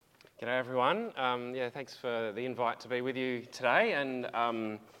G'day everyone. Thanks for the invite to be with you today,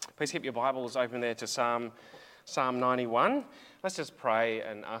 and please keep your Bibles open there to Psalm 91. Let's just pray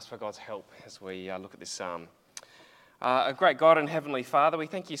and ask for God's help as we look at this psalm. A great God and Heavenly Father, we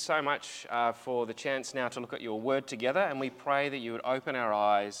thank you so much for the chance now to look at your word together, and we pray that you would open our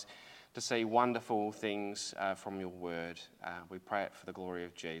eyes to see wonderful things from your word. We pray it for the glory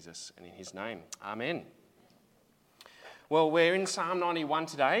of Jesus and in his name. Amen. Well, we're in Psalm 91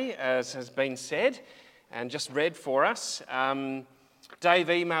 today, as has been said and just read for us. Dave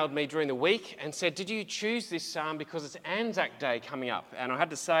emailed me during the week and said, did you choose this psalm because it's Anzac Day coming up? And I had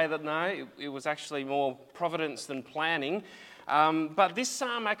to say that no, it was actually more providence than planning. But this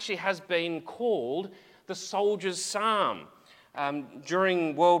psalm actually has been called the soldier's psalm.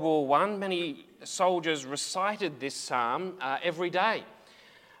 During World War I, many soldiers recited this psalm every day.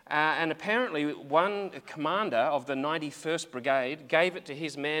 And apparently one commander of the 91st Brigade gave it to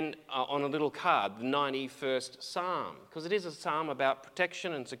his men on a little card, the 91st Psalm, because it is a psalm about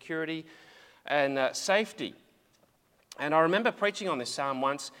protection and security and safety. And I remember preaching on this psalm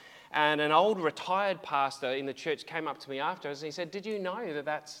once, and an old retired pastor in the church came up to me afterwards and he said, did you know that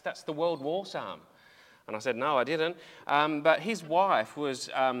that's the World War Psalm? And I said, no, I didn't. But his wife was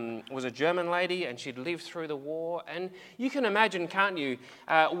a German lady, and she'd lived through the war. And you can imagine, can't you,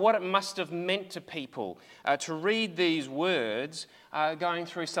 what it must have meant to people to read these words going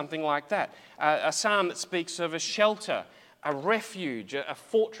through something like that. A psalm that speaks of a shelter, a refuge, a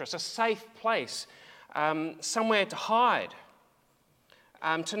fortress, a safe place, somewhere to hide.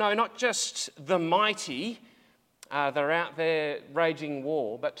 To know not just the mighty that are out there raging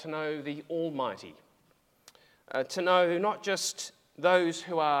war, but to know the Almighty. To know not just those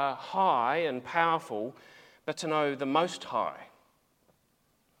who are high and powerful, but to know the Most High.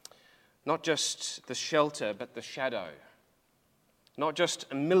 Not just the shelter, but the shadow. Not just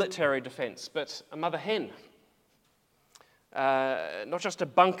a military defence, but a mother hen. Not just a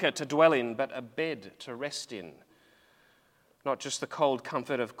bunker to dwell in, but a bed to rest in. Not just the cold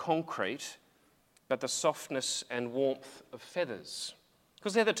comfort of concrete, but the softness and warmth of feathers.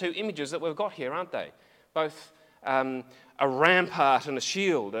 Because they're the two images that we've got here, aren't they? Both a rampart and a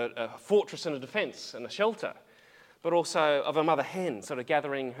shield, a fortress and a defence and a shelter, but also of a mother hen sort of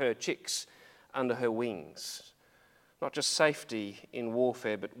gathering her chicks under her wings. Not just safety in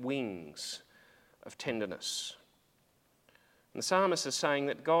warfare, but wings of tenderness. And the psalmist is saying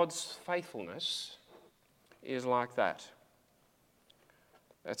that God's faithfulness is like that.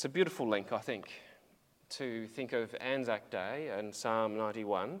 It's a beautiful link, I think, to think of Anzac Day and Psalm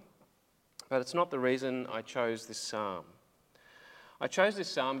 91. But it's not the reason I chose this psalm. I chose this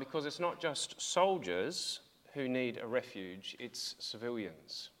psalm because it's not just soldiers who need a refuge, it's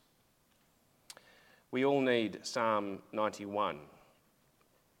civilians. We all need Psalm 91.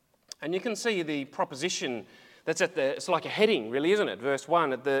 And you can see the proposition that's it's like a heading, really, isn't it? Verse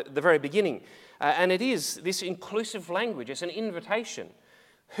 1 at the very beginning. And it is this inclusive language, it's an invitation.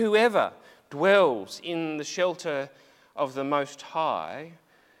 Whoever dwells in the shelter of the Most High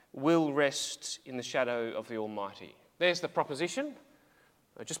will rest in the shadow of the Almighty. There's the proposition,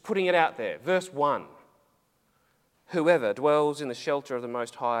 just putting it out there. Verse 1, whoever dwells in the shelter of the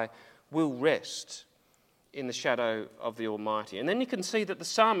Most High will rest in the shadow of the Almighty. And then you can see that the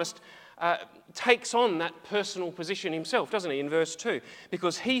psalmist takes on that personal position himself, doesn't he, in verse 2?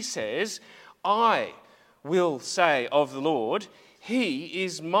 Because he says, I will say of the Lord, He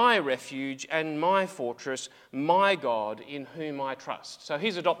is my refuge and my fortress, my God in whom I trust. So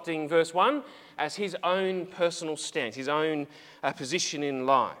he's adopting verse 1 as his own personal stance, his own position in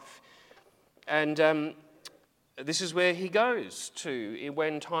life. And this is where he goes to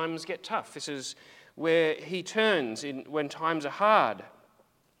when times get tough. This is where he turns when times are hard.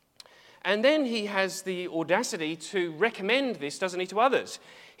 And then he has the audacity to recommend this, doesn't he, to others.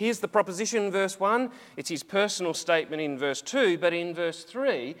 Here's the proposition, verse 1. It's his personal statement in verse 2, but in verse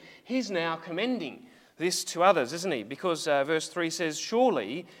 3, he's now commending this to others, isn't he? Because verse 3 says,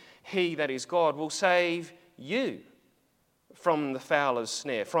 surely he, that is God, will save you from the fowler's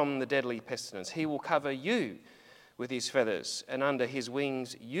snare, from the deadly pestilence. He will cover you with his feathers, and under his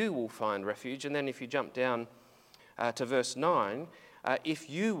wings you will find refuge. And then if you jump down to verse 9, if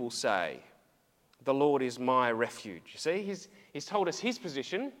you will say, the Lord is my refuge. You see, he's told us his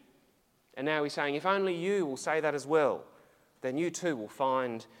position, and now he's saying, if only you will say that as well, then you too will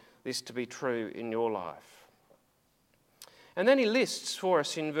find this to be true in your life. And then he lists for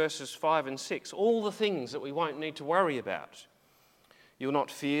us in verses 5 and 6 all the things that we won't need to worry about. You'll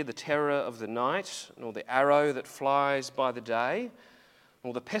not fear the terror of the night, nor the arrow that flies by the day,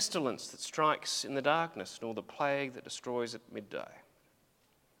 nor the pestilence that strikes in the darkness, nor the plague that destroys at midday.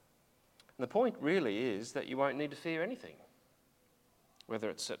 And the point really is that you won't need to fear anything, whether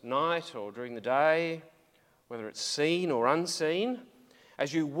it's at night or during the day, whether it's seen or unseen.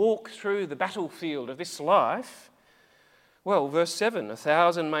 As you walk through the battlefield of this life, well, verse 7,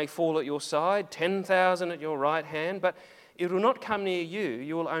 1,000 may fall at your side, 10,000 at your right hand, but it will not come near you.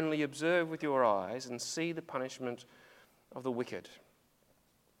 You will only observe with your eyes and see the punishment of the wicked.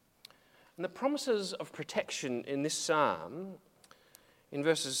 And the promises of protection in this psalm, in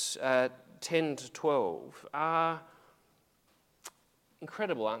verses 10 to 12, are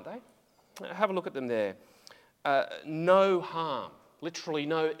incredible, aren't they? Have a look at them there. No harm, literally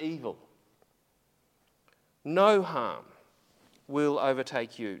no evil. No harm will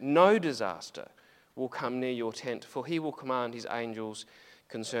overtake you. No disaster will come near your tent, for he will command his angels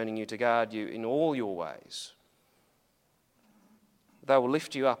concerning you to guard you in all your ways. They will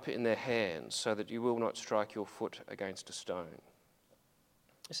lift you up in their hands so that you will not strike your foot against a stone.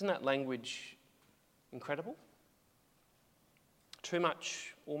 Isn't that language incredible? Too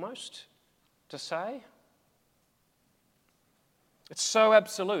much, almost, to say? It's so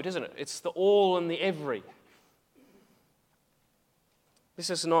absolute, isn't it? It's the all and the every. This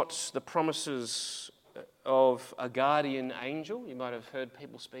is not the promises of a guardian angel. You might have heard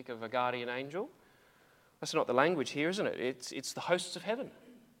people speak of a guardian angel. That's not the language here, isn't it? It's the hosts of heaven.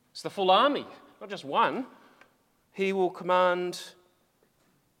 It's the full army, not just one. He will command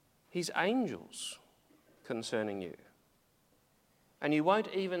his angels concerning you. And you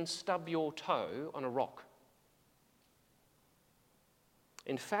won't even stub your toe on a rock.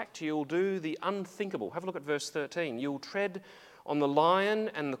 In fact, you'll do the unthinkable. Have a look at verse 13. You'll tread on the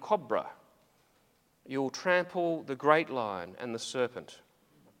lion and the cobra. You'll trample the great lion and the serpent.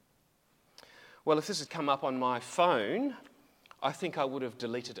 Well, if this had come up on my phone, I think I would have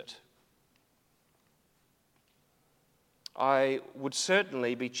deleted it. I would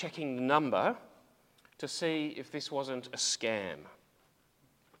certainly be checking the number to see if this wasn't a scam.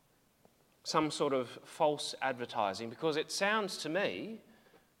 Some sort of false advertising, because it sounds to me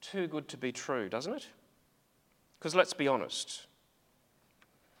too good to be true, doesn't it? Because let's be honest.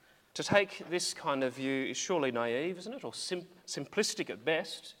 To take this kind of view is surely naive, isn't it? Or simplistic at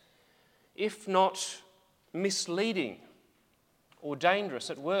best, if not misleading or dangerous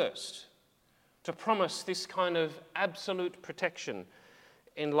at worst, to promise this kind of absolute protection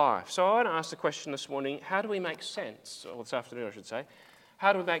in life. So I want to ask the question this morning, how do we make sense, or this afternoon I should say,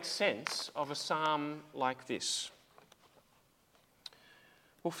 how do we make sense of a psalm like this?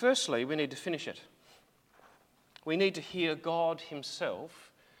 Well, firstly, we need to finish it. We need to hear God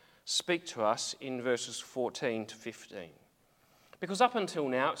himself speak to us in verses 14 to 15. Because up until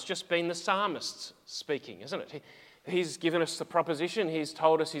now, it's just been the psalmist speaking, isn't it? He's given us the proposition, he's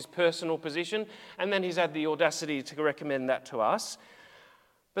told us his personal position, and then he's had the audacity to recommend that to us.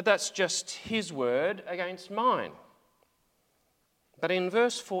 But that's just his word against mine. But in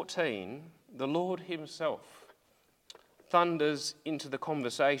verse 14, the Lord himself thunders into the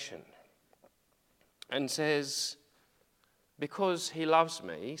conversation and says, because he loves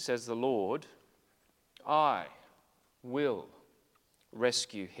me, says the Lord, I will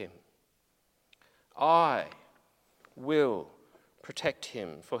rescue him. I will protect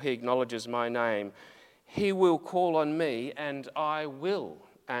him, for he acknowledges my name. He will call on me, and I will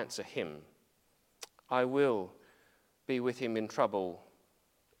answer him. I will be with him in trouble.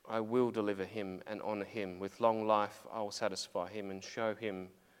 I will deliver him and honour him. With long life I will satisfy him and show him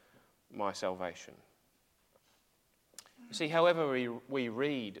my salvation. You see, however we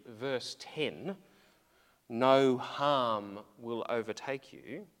read verse 10, no harm will overtake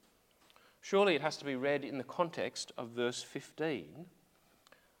you, surely it has to be read in the context of verse 15,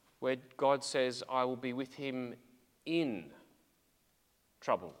 where God says, I will be with him in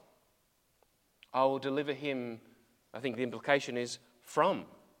trouble. I will deliver him, I think the implication is, from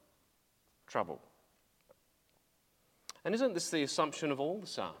trouble. And isn't this the assumption of all the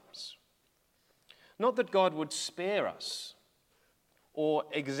Psalms? Not that God would spare us or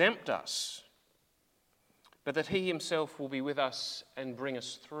exempt us, but that he himself will be with us and bring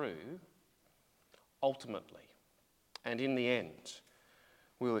us through ultimately. And in the end,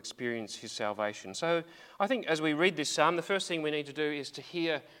 we'll experience his salvation. So I think as we read this psalm, the first thing we need to do is to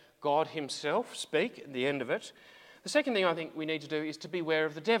hear God himself speak at the end of it. The second thing I think we need to do is to beware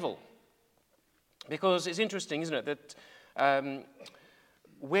of the devil. Because it's interesting, isn't it, that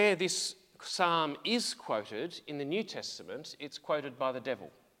where this psalm is quoted in the New Testament, it's quoted by the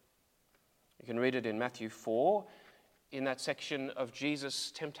devil. You can read it in Matthew 4, in that section of Jesus'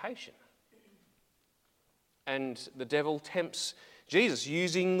 temptation. And the devil tempts Jesus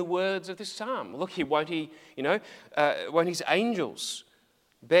using the words of this psalm. Look, won't his angels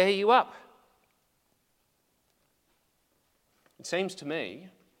bear you up It seems to me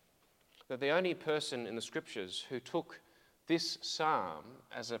that the only person in the Scriptures who took this psalm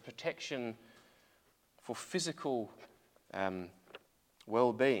as a protection for physical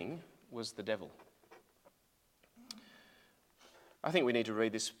well-being was the devil. I think we need to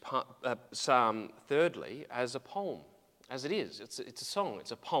read this psalm, thirdly, as a poem, as it is. It's a song, it's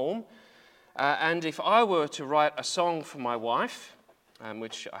a poem. And if I were to write a song for my wife,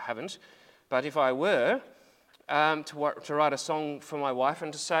 which I haven't, but if I were to write a song for my wife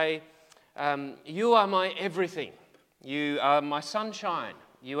and to say, you are my everything, you are my sunshine,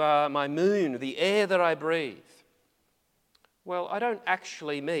 you are my moon, the air that I breathe. Well, I don't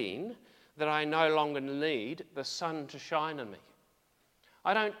actually mean that I no longer need the sun to shine on me.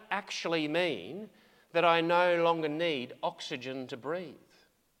 I don't actually mean that I no longer need oxygen to breathe.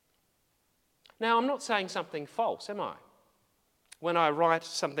 Now, I'm not saying something false, am I? When I write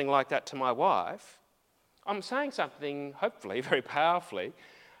something like that to my wife, I'm saying something, hopefully, very powerfully,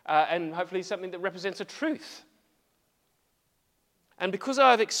 and hopefully something that represents a truth. And because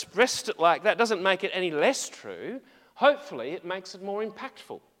I've expressed it like that doesn't make it any less true. Hopefully, it makes it more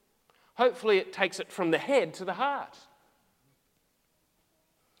impactful. Hopefully, it takes it from the head to the heart.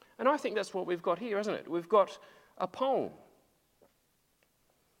 And I think that's what we've got here, isn't it? We've got a poem.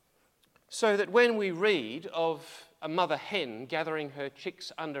 So that when we read of a mother hen gathering her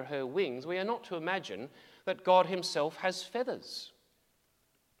chicks under her wings, we are not to imagine that God himself has feathers.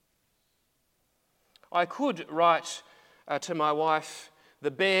 I could write to my wife the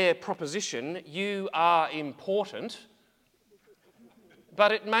bare proposition, you are important,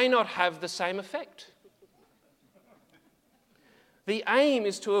 but it may not have the same effect. The aim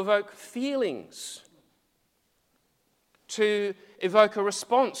is to evoke feelings, to evoke a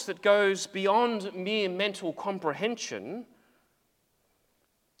response that goes beyond mere mental comprehension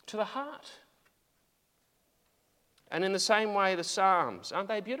to the heart. And in the same way, the Psalms, aren't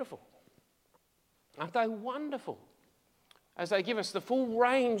they beautiful? Aren't they wonderful? As they give us the full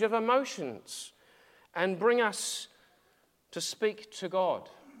range of emotions and bring us to speak to God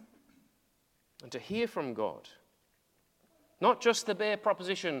and to hear from God. Not just the bare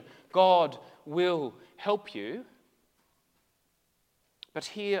proposition, God will help you, but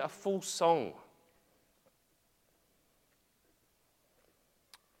hear a full song.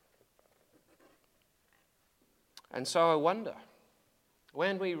 And so I wonder,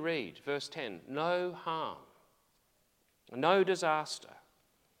 when we read verse 10, no harm, no disaster,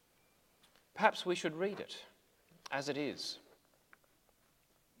 perhaps we should read it as it is,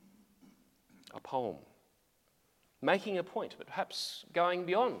 a poem, making a point, but perhaps going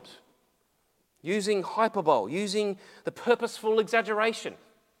beyond, using hyperbole, using the purposeful exaggeration,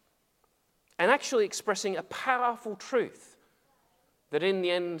 and actually expressing a powerful truth that in the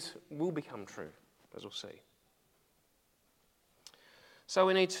end will become true, as we'll see. So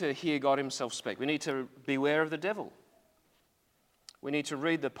we need to hear God himself speak. We need to beware of the devil. We need to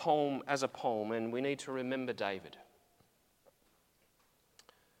read the poem as a poem, and we need to remember David.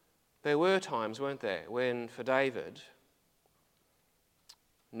 There were times, weren't there, when for David,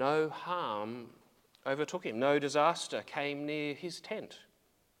 no harm overtook him, no disaster came near his tent,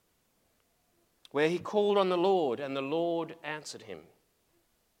 where he called on the Lord and the Lord answered him.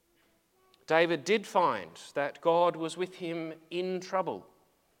 David did find that God was with him in trouble.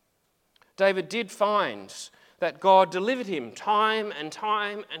 David did find that God delivered him time and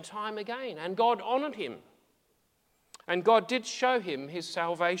time and time again, and God honoured him. And God did show him his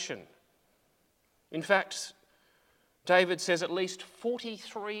salvation. In fact, David says at least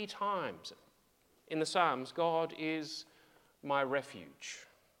 43 times in the Psalms, God is my refuge.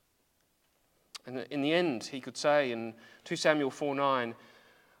 And in the end, he could say in 2 Samuel 4:9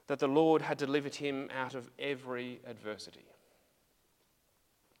 that the Lord had delivered him out of every adversity.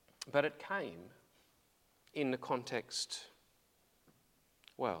 But it came in the context,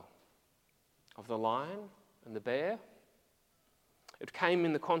 well, of the lion and the bear. It came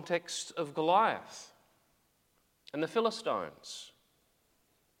in the context of Goliath and the Philistines.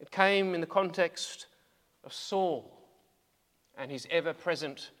 It came in the context of Saul and his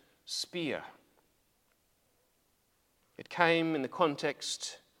ever-present spear. It came in the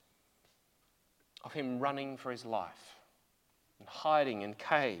context of him running for his life and hiding in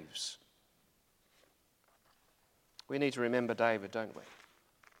caves. We need to remember David, don't we?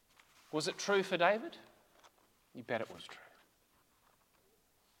 Was it true for David? You bet it was true.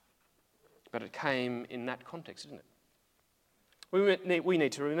 But it came in that context, didn't it? We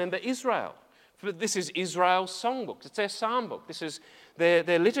need to remember Israel. For this is Israel's songbook. It's their psalm book. This is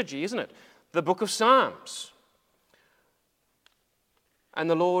their liturgy, isn't it? The book of Psalms. And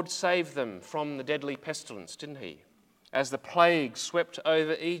the Lord saved them from the deadly pestilence, didn't he? As the plague swept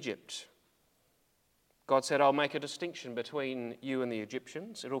over Egypt, God said, I'll make a distinction between you and the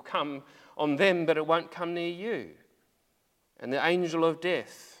Egyptians. It'll come on them, but it won't come near you. And the angel of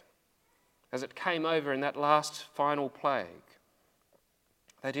death, as it came over in that last final plague,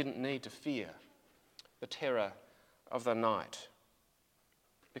 they didn't need to fear the terror of the night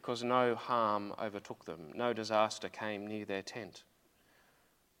because no harm overtook them, no disaster came near their tent.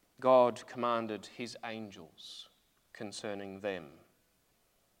 God commanded his angels concerning them.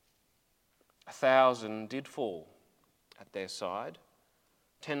 1,000 did fall at their side,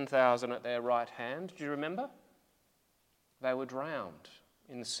 10,000 at their right hand. Do you remember? They were drowned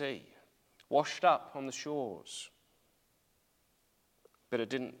in the sea, washed up on the shores. But it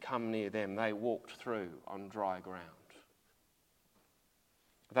didn't come near them. They walked through on dry ground.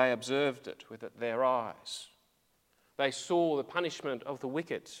 They observed it with their eyes. They saw the punishment of the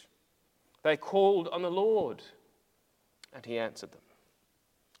wicked. They called on the Lord, and he answered them.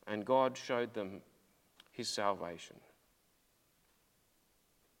 And God showed them his salvation.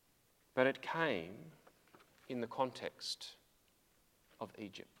 But it came in the context of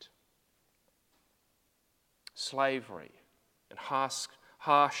Egypt. Slavery and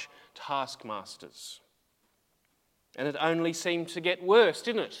harsh taskmasters. And it only seemed to get worse,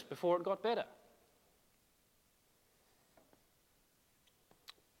 didn't it, before it got better.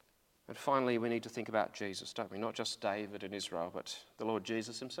 And finally, we need to think about Jesus, don't we? Not just David and Israel, but the Lord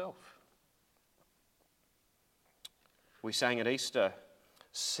Jesus himself. We sang at Easter,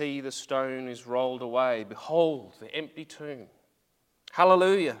 "See, the stone is rolled away. Behold, the empty tomb.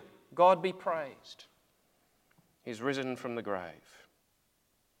 Hallelujah, God be praised. He's risen from the grave."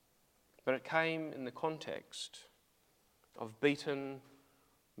 But it came in the context of beaten,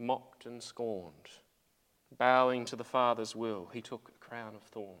 mocked and scorned. Bowing to the Father's will, he took a crown of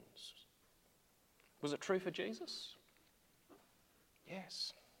thorns. Was it true for Jesus?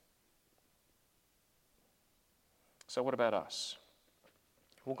 Yes. So what about us?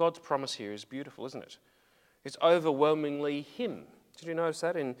 Well, God's promise here is beautiful, isn't it? It's overwhelmingly him. Did you notice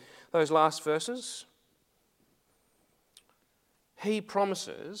that in those last verses? He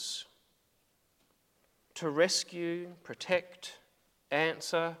promises to rescue, protect,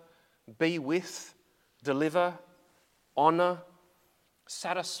 answer, be with, deliver, honour,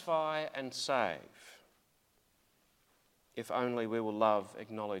 satisfy and save, if only we will love,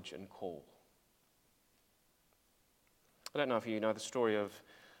 acknowledge and call. I don't know if you know the story of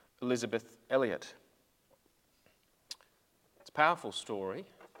Elizabeth Elliot. It's a powerful story.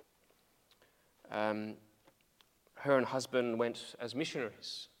 Her and husband went as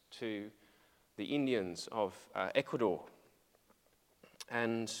missionaries to the Indians of Ecuador,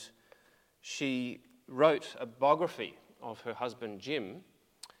 and she wrote a biography of her husband Jim,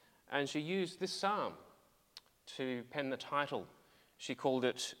 and she used this psalm to pen the title. She called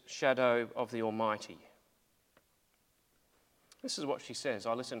it Shadow of the Almighty. This is what she says.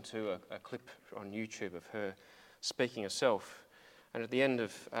 I listened to a clip on YouTube of her speaking herself, and at the end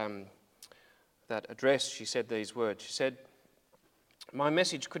of that address she said these words. She said, "My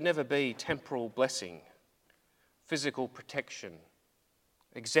message could never be temporal blessing, physical protection,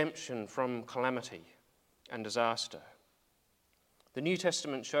 exemption from calamity and disaster. The New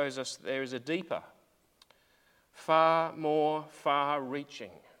Testament shows us that there is a deeper, far more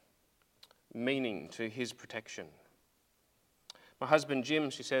far-reaching meaning to his protection. My husband Jim,"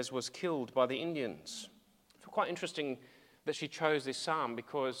 she says, "was killed by the Indians." It's quite interesting that she chose this psalm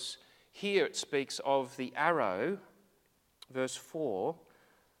because here it speaks of the arrow, verse 4,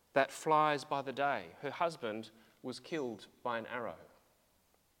 that flies by the day. Her husband was killed by an arrow.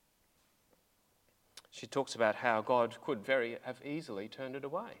 She talks about how God could have easily turned it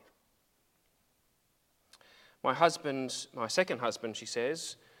away. My second husband, she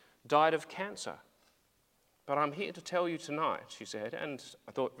says, died of cancer. But I'm here to tell you tonight, she said, and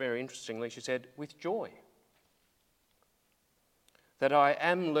I thought very interestingly, she said, with joy, that I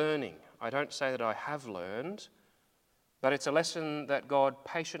am learning. I don't say that I have learned, but it's a lesson that God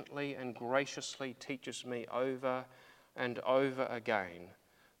patiently and graciously teaches me over and over again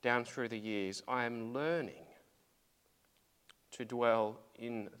down through the years. I am learning to dwell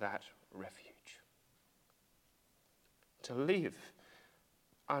in that refuge, to live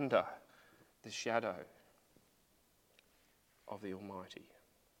under the shadow of the Almighty.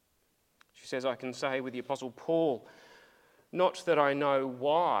 She says, I can say with the Apostle Paul, not that I know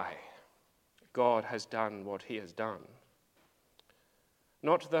why God has done what he has done,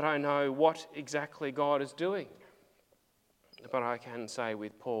 not that I know what exactly God is doing, but I can say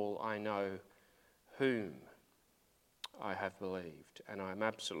with Paul, I know whom I have believed, and I'm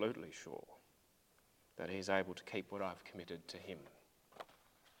absolutely sure that he's able to keep what I've committed to him.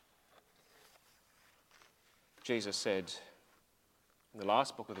 Jesus said in the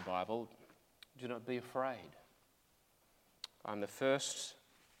last book of the Bible, do not be afraid. I'm the first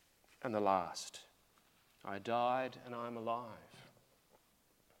and the last. I died and I'm alive.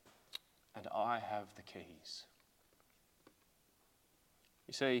 And I have the keys.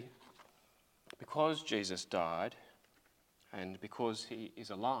 You see, because Jesus died and because he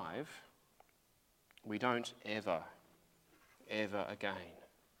is alive, we don't ever again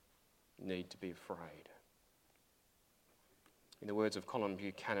need to be afraid. In the words of Colin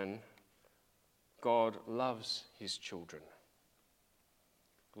Buchanan, God loves his children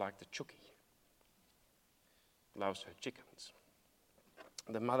like the chookie loves her chickens.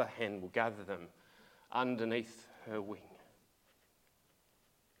 The mother hen will gather them underneath her wing.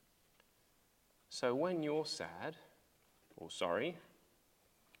 So when you're sad or sorry,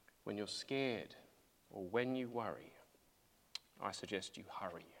 when you're scared or when you worry, I suggest you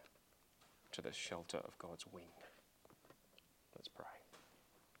hurry to the shelter of God's wing. Let's pray.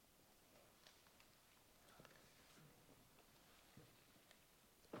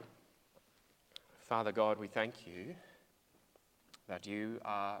 Father God, we thank you that you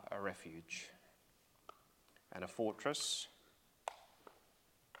are a refuge and a fortress,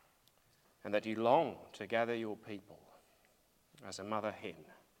 and that you long to gather your people as a mother hen.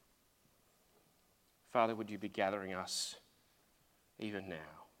 Father, would you be gathering us even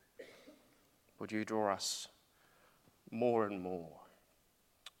now? Would you draw us more and more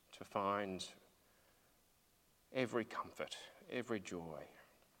to find every comfort, every joy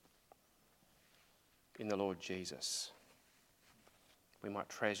in the Lord Jesus? We might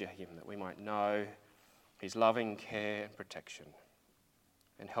treasure him, that we might know his loving care and protection.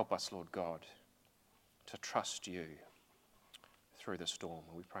 And help us, Lord God, to trust you through the storm.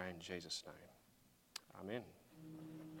 We pray in Jesus' name. Amen.